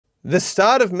The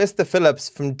start of Mr. Phillips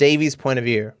from Davy's point of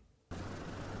view.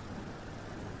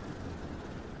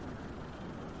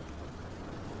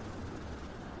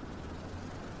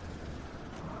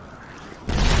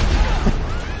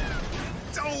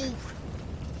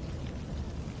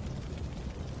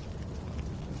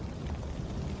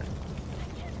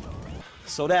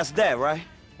 So that's that, right?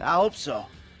 I hope so.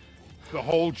 The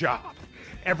whole job.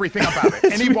 Everything about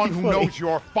it. Anyone who knows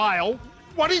your file,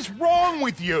 what is wrong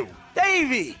with you?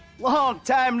 Davey! Long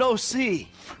time no see.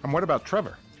 And what about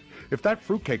Trevor? If that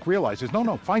fruitcake realizes,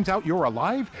 finds out you're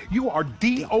alive, you are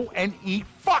D-O-N-E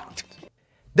fucked!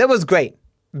 That was great.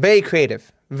 Very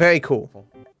creative. Very cool.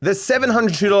 The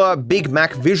 $702 Big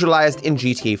Mac visualized in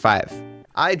GTA 5.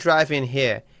 I drive in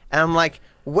here, and I'm like,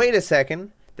 wait a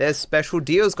second, there's special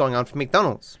deals going on for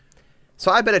McDonald's.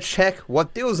 So I better check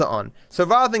what deals are on. So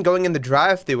rather than going in the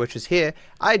drive-thru, which is here,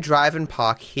 I drive and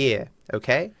park here,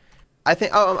 okay? I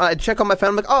think, I check on my phone,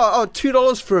 I'm like,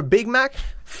 $2 for a Big Mac?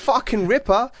 Fucking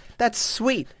ripper. That's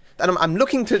sweet. And I'm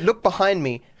looking to look behind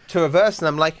me to reverse, and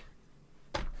I'm like,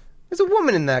 there's a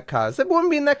woman in that car. Has that woman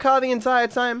been in that car the entire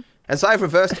time? And so I've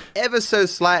reversed ever so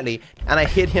slightly, and I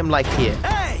hit him like here.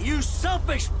 Hey, you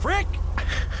selfish prick!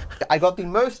 I got the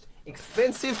most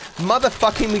expensive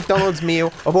motherfucking McDonald's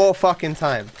meal of all fucking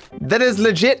time. That is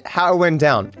legit how it went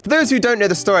down. For those who don't know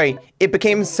the story, it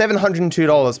became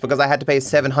 $702 because I had to pay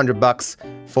 $700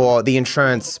 for the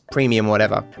insurance premium or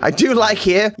whatever. I do like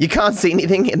here, you can't see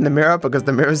anything in the mirror because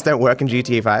the mirrors don't work in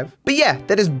GTA 5. But yeah,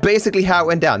 that is basically how it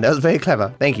went down. That was very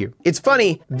clever. Thank you. It's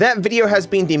funny, that video has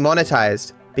been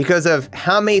demonetized because of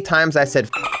how many times I said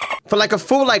for like a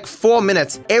full 4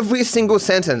 minutes. Every single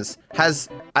sentence has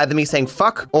either me saying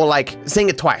fuck or saying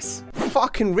it twice.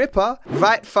 Fucking ripper,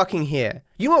 right fucking here.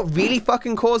 You know what really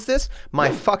fucking caused this?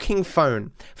 My fucking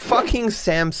phone. Fucking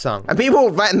Samsung. And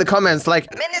people write in the comments man,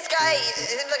 this guy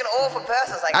seems like an awful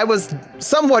person. I was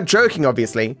somewhat joking,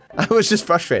 obviously. I was just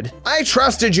frustrated. I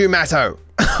trusted you, Matto.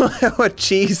 What,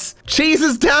 cheese? Cheese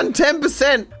is down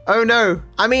 10%. Oh no.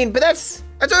 I mean, but that's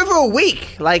over a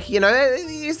week.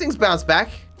 These things bounce back.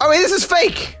 Oh wait, this is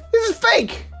fake. This is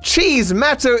fake. Cheese,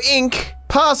 Matto Inc.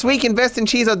 Past week, invest in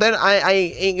cheese. I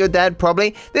ain't your dad,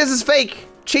 probably. This is fake.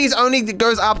 Cheese only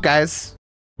goes up, guys.